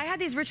 Yeah, I had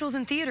these rituals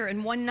in theater,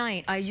 and one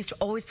night I used to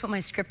always put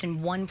my script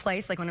in one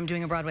place, like when I'm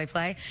doing a Broadway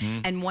play,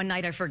 and one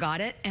night I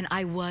forgot it, and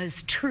I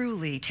was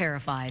truly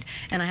terrified,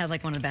 and I had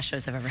like one of the best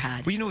shows I've ever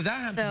had. Well, you know, that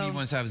happened to me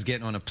once I was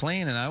getting on a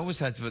plane, and I always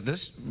had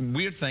this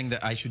weird thing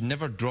that I should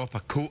never drop a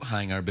coat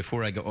hanger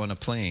before I got on a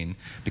plane,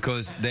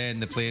 because then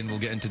the plane will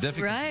get into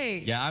difficulty.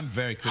 Right. Yeah, I'm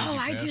very crazy. Oh,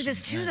 I do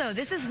this too, though.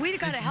 This is, we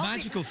got to help. It's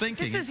magical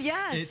thinking. This is,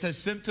 yes. It's a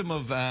symptom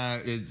of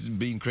it's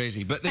being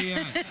crazy. But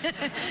the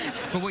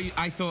but what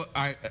I thought,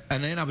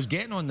 and then I was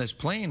getting on this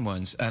plane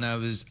once, and I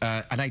was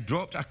and I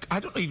dropped. I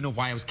don't even know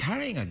why I was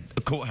carrying a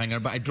coat hanger,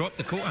 but I dropped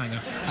the coat hanger,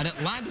 and it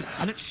landed,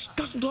 and it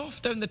scuttled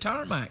off down the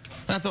tarmac,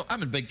 and I thought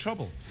I'm in big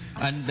trouble.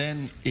 And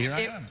then here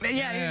I am.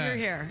 Yeah, you're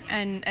here,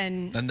 and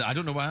I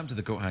don't know what happened to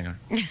the coat hanger.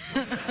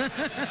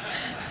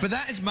 But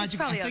that is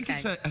magical. I think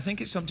I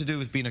think it's something to do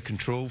with being a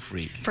control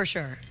freak. For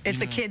sure,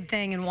 it's a kid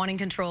thing and wanting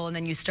control, and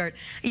then you start.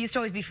 It used to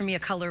always be for me a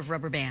color of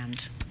rubber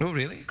band. Oh,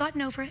 really?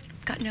 Gotten over it,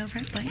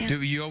 but yeah.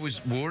 Do you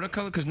always wore a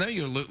color? Because now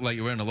you look like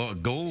you're wearing a lot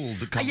of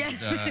gold. Colored,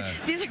 yeah,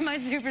 these are my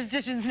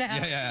superstitions now.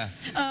 Yeah.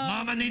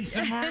 Mama needs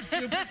some more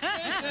superstition.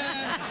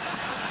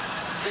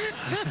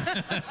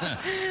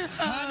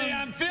 Honey,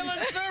 I'm feeling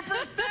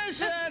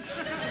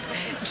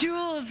superstitious.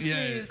 Jules,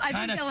 please. I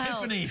think they'll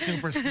help. Tiffany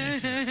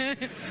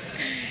superstition.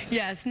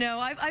 Yes, no,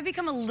 I've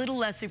become a little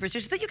less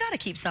superstitious, but you got to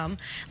keep some.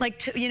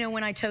 Like, you know,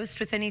 when I toast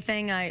with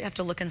anything, I have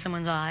to look in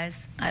someone's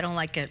eyes. I don't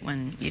like it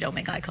when you don't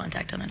make eye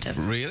contact on a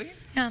toast. Really?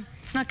 Yeah,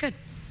 it's not good.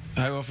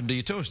 How often do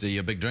you toast? Are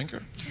you a big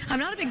drinker? I'm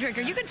not a big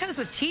drinker. You can toast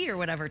with tea or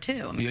whatever,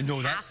 too. I mean, No,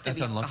 that's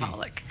unlucky.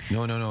 Alcoholic.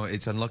 No,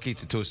 it's unlucky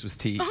to toast with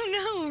tea.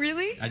 Oh, no,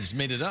 really? I just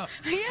made it up.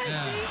 Yeah,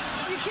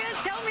 see? You can't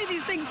tell me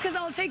these things because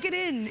I'll take it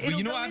in. Well,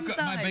 you know, I've got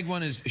my big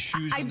one is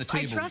shoes on the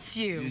table. I trust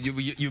you.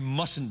 You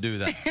mustn't do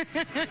that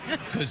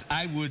because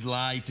I would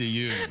lie to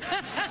you.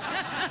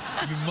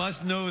 You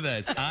must know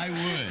this. I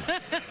would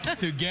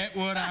to get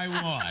what I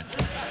want.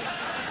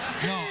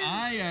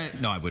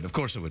 No, I wouldn't. Of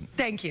course I wouldn't.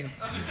 Thank you.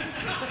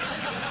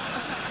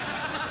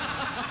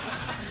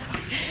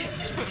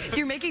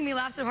 You're making me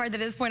laugh so hard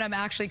that at this point I'm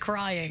actually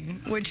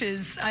crying, which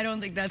is, I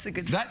don't think that's a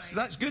good sign.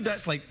 That's good.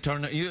 That's like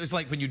it's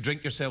like when you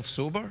drink yourself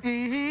sober.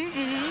 You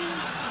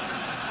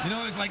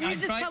know, it's like you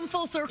just come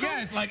full circle.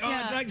 Yeah, it's like,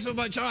 I drank so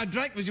much. I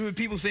drank. When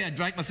people say I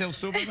drank myself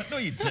sober, but no,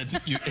 you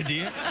didn't, you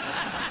idiot.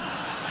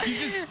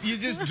 You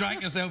just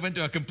drank yourself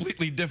into a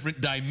completely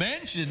different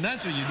dimension.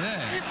 That's what you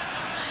did.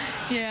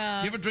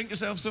 Yeah. You ever drink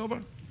yourself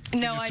sober?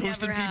 No, You're I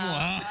toasting never people?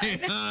 have.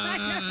 I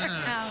never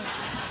have.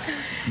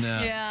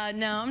 No. Yeah,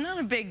 no, I'm not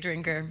a big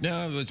drinker.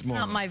 No, it's more.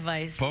 Not my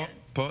vice. Pot?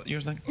 Pot,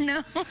 your thing?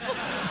 No.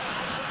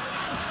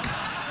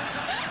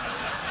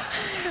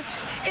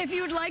 If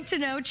you'd like to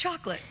know,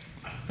 chocolate.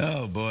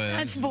 Oh, boy.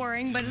 That's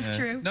boring, but it's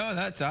true. No,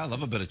 I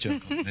love a bit of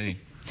chocolate. Hey.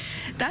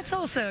 That's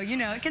also, you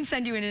know, it can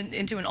send you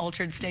into an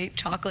altered state.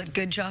 Chocolate,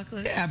 good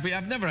chocolate. Yeah, but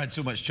I've never had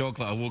so much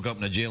chocolate. I woke up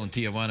in a jail in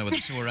Tijuana with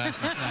a sore ass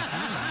and a tattoo.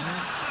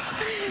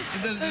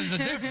 There's a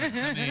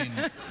difference. I mean,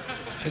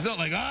 it's not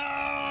like,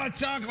 oh,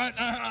 chocolate.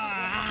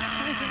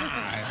 I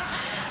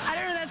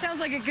don't know, that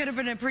sounds like it could have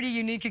been a pretty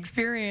unique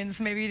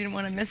experience. Maybe you didn't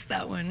want to miss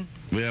that one.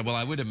 Yeah, well,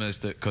 I would have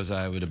missed it because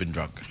I would have been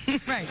drunk.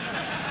 Right.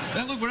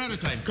 Well, look, we're out of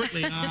time.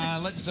 Quickly,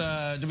 let's,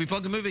 do we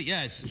plug the movie?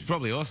 Yeah, it's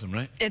probably awesome,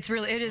 right? It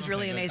is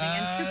really amazing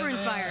and super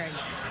inspiring.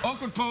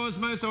 Awkward pause,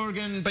 mouth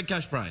organ, big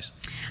cash prize.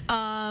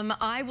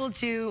 I will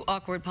do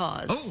awkward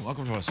pause. Oh,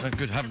 awkward pause.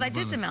 Good. Because I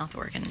did the mouth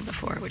organ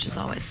before, which is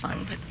always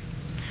fun, but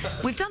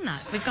we've done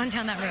that. We've gone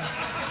down that road.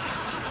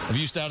 Have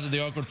you started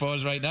the awkward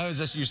pause right now? Is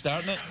this you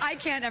starting it? I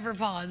can't ever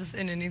pause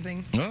in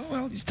anything. Oh,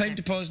 well, it's time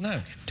to pause now.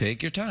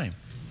 Take your time.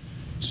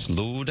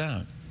 Slow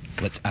down.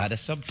 Let's add a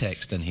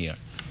subtext in here.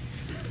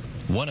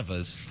 One of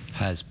us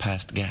has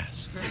passed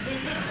gas.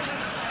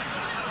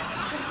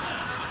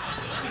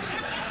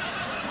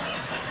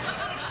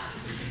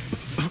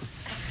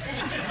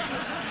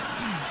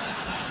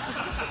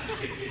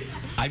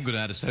 I'm going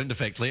to add a sound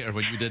effect later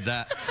when you did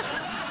that.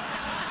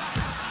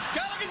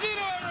 Carla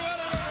Gugino, everyone!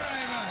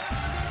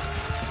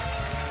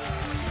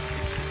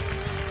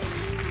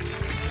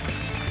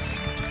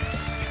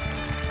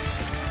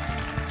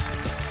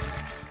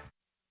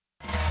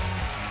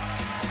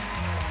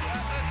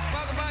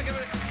 Welcome back,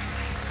 everybody.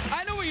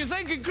 I know what you're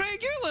thinking,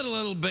 Craig. You're a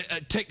little bit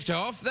ticked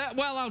off.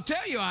 Well, I'll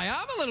tell you, I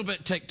am a little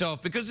bit ticked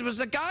off because there was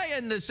a guy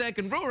in the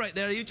second row right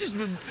there. He just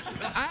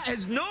at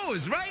his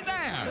nose right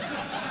there,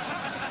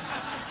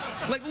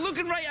 like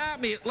looking right at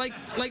me, like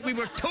we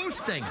were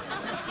toasting.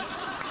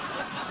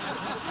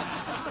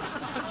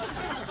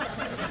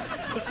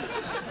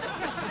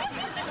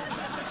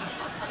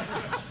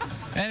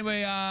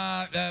 Anyway,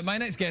 my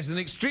next guest is an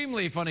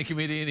extremely funny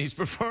comedian. He's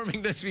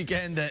performing this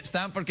weekend at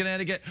Stamford,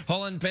 Connecticut,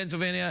 Holland,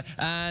 Pennsylvania,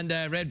 and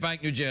Red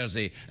Bank, New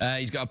Jersey.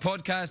 He's got a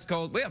podcast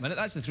called... Wait a minute,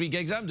 that's the 3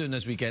 gigs I'm doing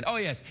this weekend. Oh,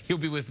 yes, he'll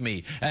be with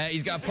me.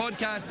 He's got a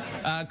podcast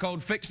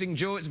called Fixing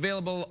Joe. It's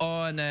available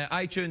on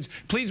iTunes.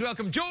 Please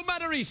welcome Joe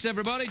Matarese,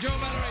 everybody. Joe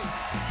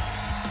Matarese.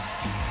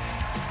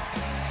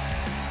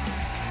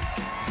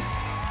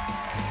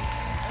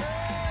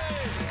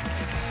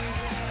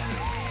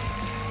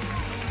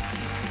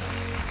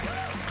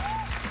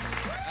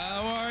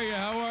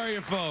 How are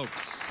you,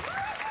 folks?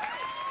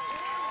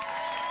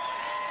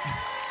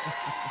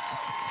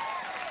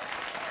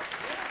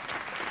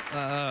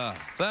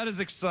 That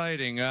is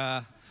exciting.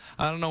 I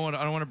don't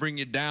want to bring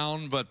you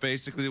down, but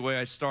basically the way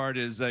I start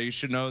is you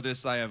should know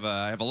this. I have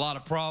a lot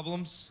of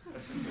problems.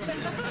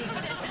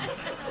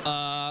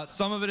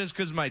 Some of it is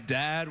because my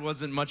dad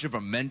wasn't much of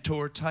a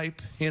mentor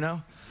type, you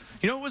know.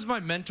 You know who was my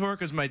mentor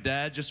because my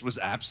dad just was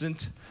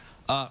absent?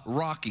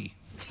 Rocky.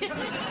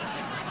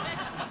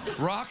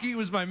 Rocky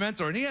was my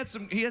mentor, and he had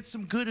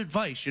some good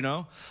advice, you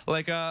know.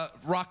 Like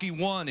Rocky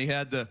 1, he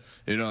had the,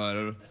 you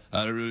know,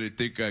 I don't really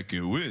think I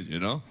can win, you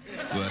know.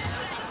 But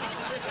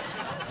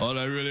all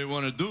I really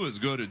want to do is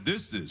go the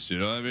distance, you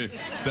know. I mean,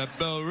 that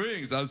bell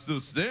rings, I'm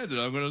still standing.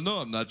 I'm gonna know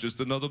I'm not just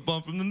another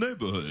bum from the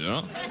neighborhood, you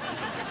know.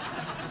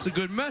 It's a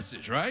good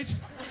message, right?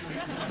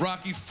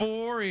 Rocky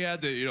 4, he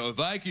had the, you know, if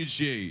I can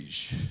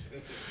change,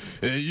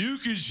 and you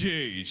can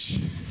change,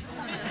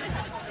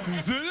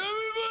 then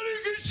everybody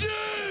can change.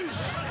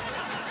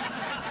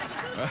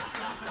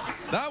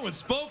 That one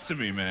spoke to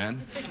me,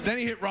 man. Then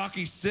he hit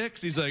Rocky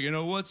 6. He's like, you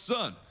know what,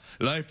 son?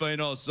 Life ain't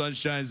all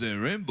sunshines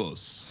and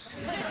rainbows.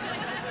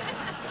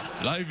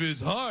 Life is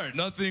hard.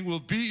 Nothing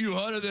will beat you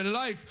harder than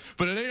life.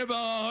 But it ain't about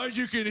how hard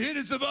you can hit.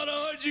 It's about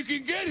how hard you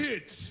can get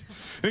hit.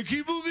 And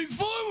keep moving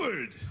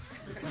forward.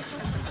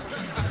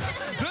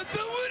 That's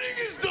how winning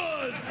is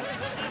done.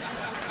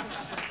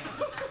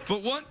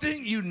 But one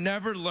thing you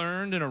never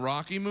learned in a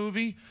Rocky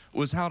movie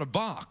was how to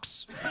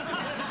box.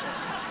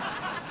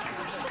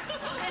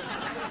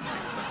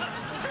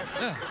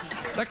 Yeah,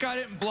 that guy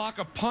didn't block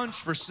a punch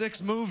for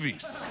 6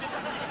 movies.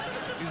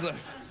 He's like...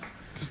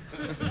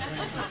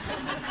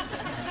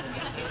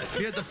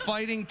 He had the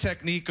fighting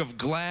technique of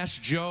Glass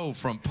Joe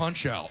from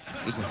Punch-Out.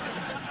 Like...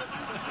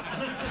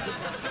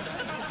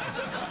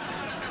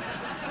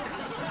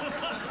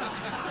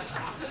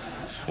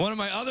 One of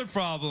my other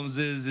problems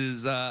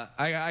is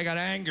I got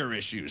anger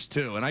issues,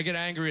 too. And I get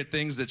angry at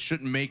things that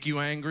shouldn't make you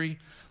angry,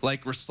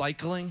 like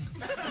recycling.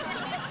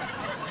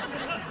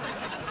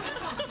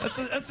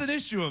 That's an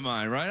issue of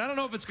mine, right? I don't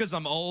know if it's because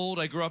I'm old,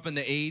 I grew up in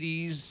the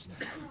 80s,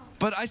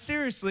 but I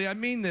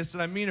mean this,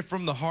 and I mean it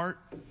from the heart.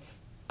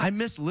 I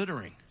miss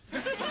littering.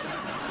 I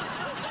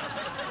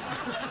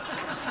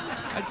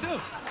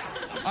do.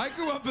 I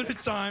grew up at a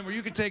time where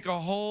you could take a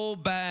whole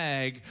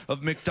bag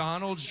of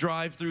McDonald's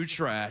drive-through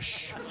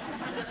trash,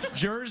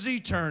 Jersey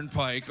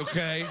Turnpike,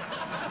 okay?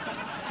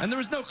 And there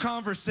was no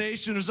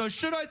conversation. It was like,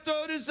 should I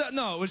throw this out?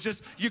 No, it was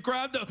just, you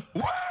grabbed the,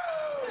 woo!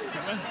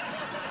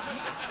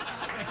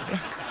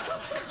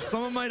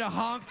 Someone might have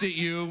honked at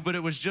you, but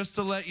it was just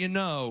to let you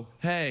know,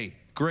 hey,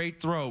 great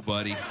throw,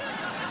 buddy.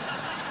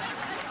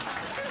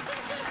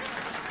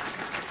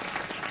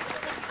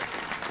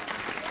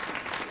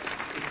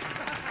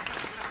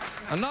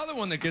 Another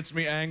one that gets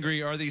me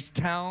angry are these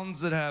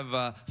towns that have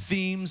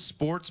themed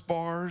sports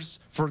bars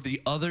for the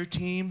other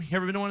team. You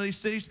ever been to one of these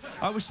cities?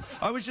 I was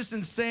just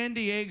in San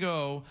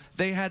Diego.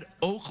 They had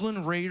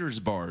Oakland Raiders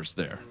bars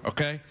there,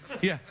 okay?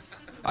 Yeah.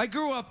 I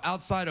grew up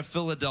outside of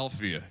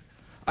Philadelphia.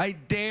 I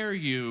dare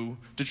you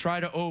to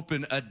try to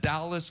open a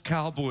Dallas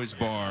Cowboys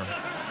bar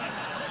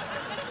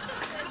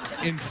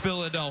in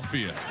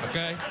Philadelphia,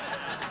 okay?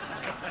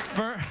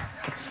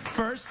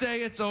 First day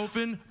it's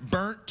open,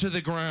 burnt to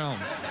the ground.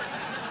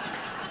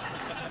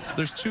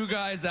 There's two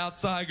guys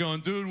outside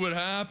going, dude, what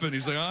happened?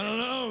 He's like, I don't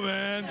know,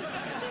 man.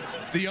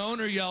 The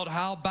owner yelled,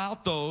 how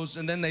about those?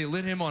 And then they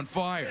lit him on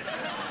fire.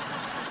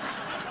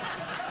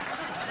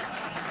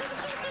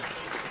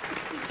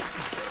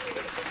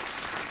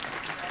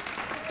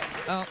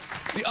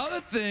 The other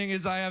thing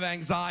is I have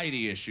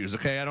anxiety issues,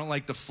 okay? I don't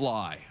like to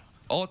fly.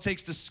 All it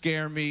takes to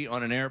scare me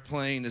on an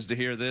airplane is to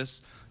hear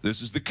this.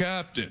 This is the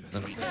captain.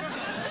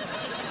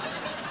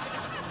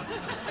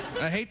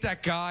 I hate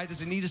that guy. Does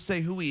he need to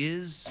say who he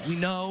is? We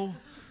know.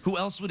 Who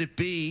else would it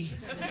be?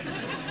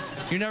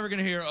 You're never going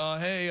to hear,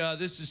 hey,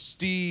 this is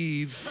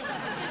Steve.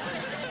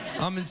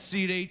 I'm in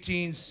seat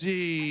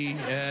 18C,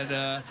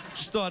 and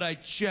just thought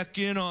I'd check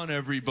in on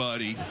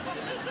everybody.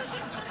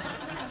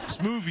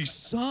 This movie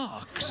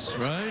sucks,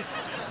 right?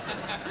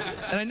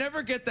 And I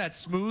never get that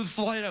smooth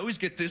flight. I always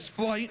get this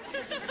flight.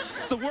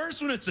 It's the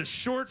worst when it's a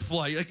short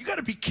flight. Like, you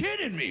gotta be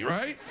kidding me,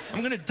 right?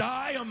 I'm gonna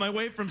die on my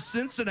way from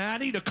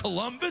Cincinnati to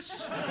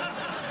Columbus?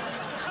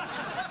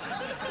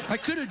 I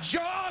could have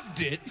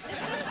jogged it.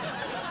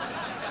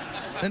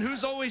 And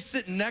who's always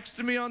sitting next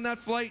to me on that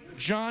flight?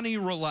 Johnny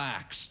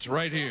Relaxed,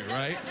 right here,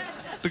 right?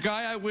 The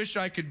guy I wish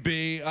I could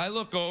be. I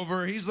look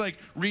over, he's like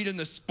reading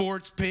the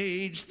sports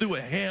page through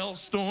a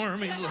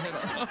hailstorm. He's like,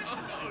 oh,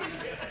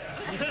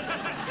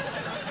 yeah.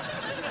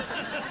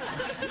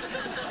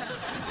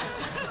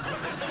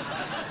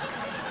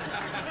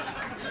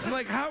 I'm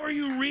like, how are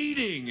you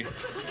reading?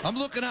 I'm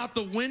looking out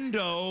the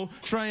window,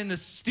 trying to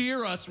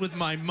steer us with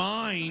my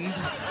mind.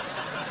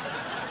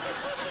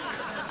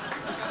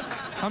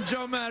 I'm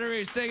Joe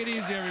Matarese. Take it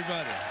easy,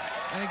 everybody.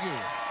 Thank you.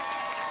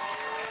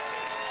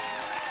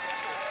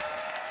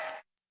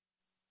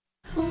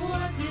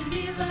 What did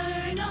we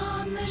learn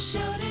on the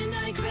show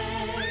tonight,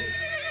 Greg?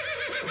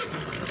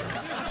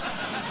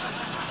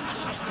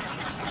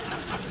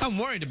 I'm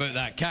worried about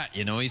that cat,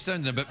 you know. He's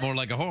sounding a bit more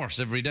like a horse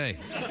every day.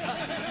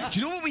 Do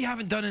you know what we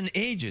haven't done in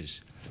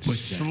ages?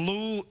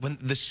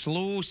 The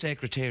slow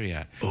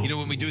secretariat. Oh. You know,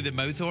 when we do the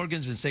mouth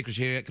organs and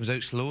secretariat comes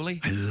out slowly?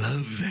 I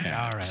love that.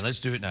 All right, let's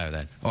do it now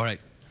then. All right.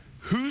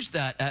 Who's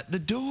that at the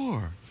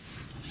door?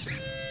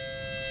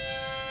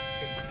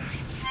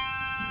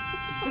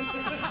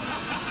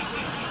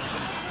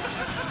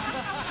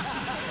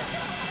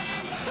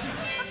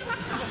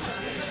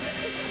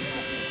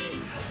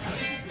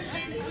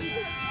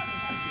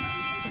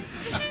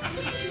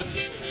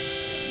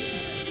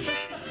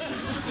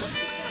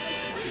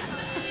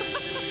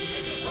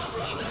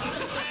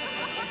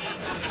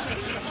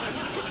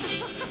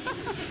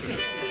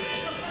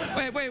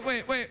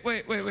 Wait.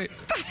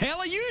 What the hell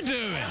are you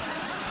doing?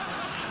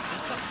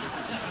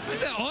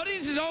 The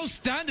audience is all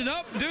standing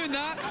up doing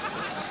that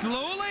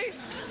slowly?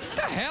 What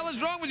the hell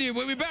is wrong with you?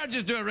 Well, we better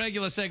just do a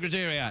regular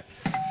secretariat.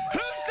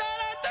 Who's that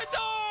at the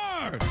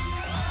door?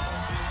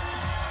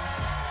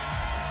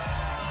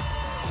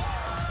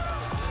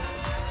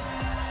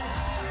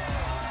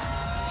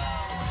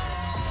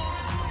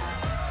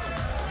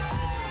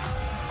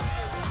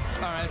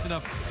 All right, that's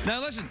enough. Now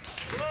listen,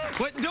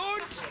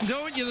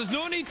 don't you? There's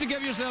no need to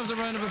give yourselves a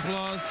round of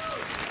applause.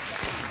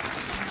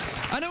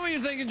 I know what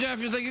you're thinking, Jeff.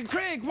 You're thinking,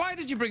 Craig, why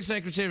did you bring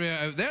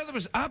Secretariat out there? There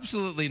was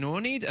absolutely no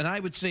need. And I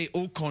would say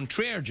au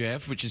contraire,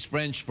 Jeff, which is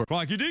French for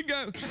Rocky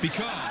Dingo,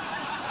 because...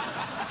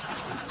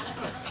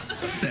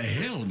 What the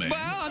hell, man?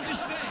 Well, I'm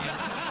just saying.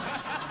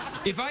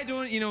 If I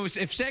don't, you know,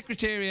 if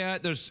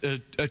Secretariat, there's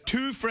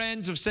two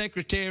friends of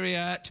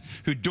Secretariat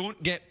who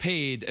don't get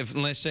paid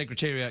unless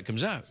Secretariat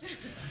comes out.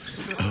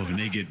 Oh, and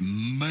they get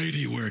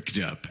mighty worked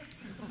up.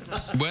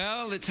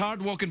 Well, it's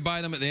hard walking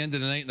by them at the end of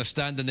the night and they're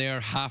standing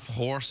there half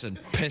horse and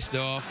pissed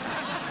off.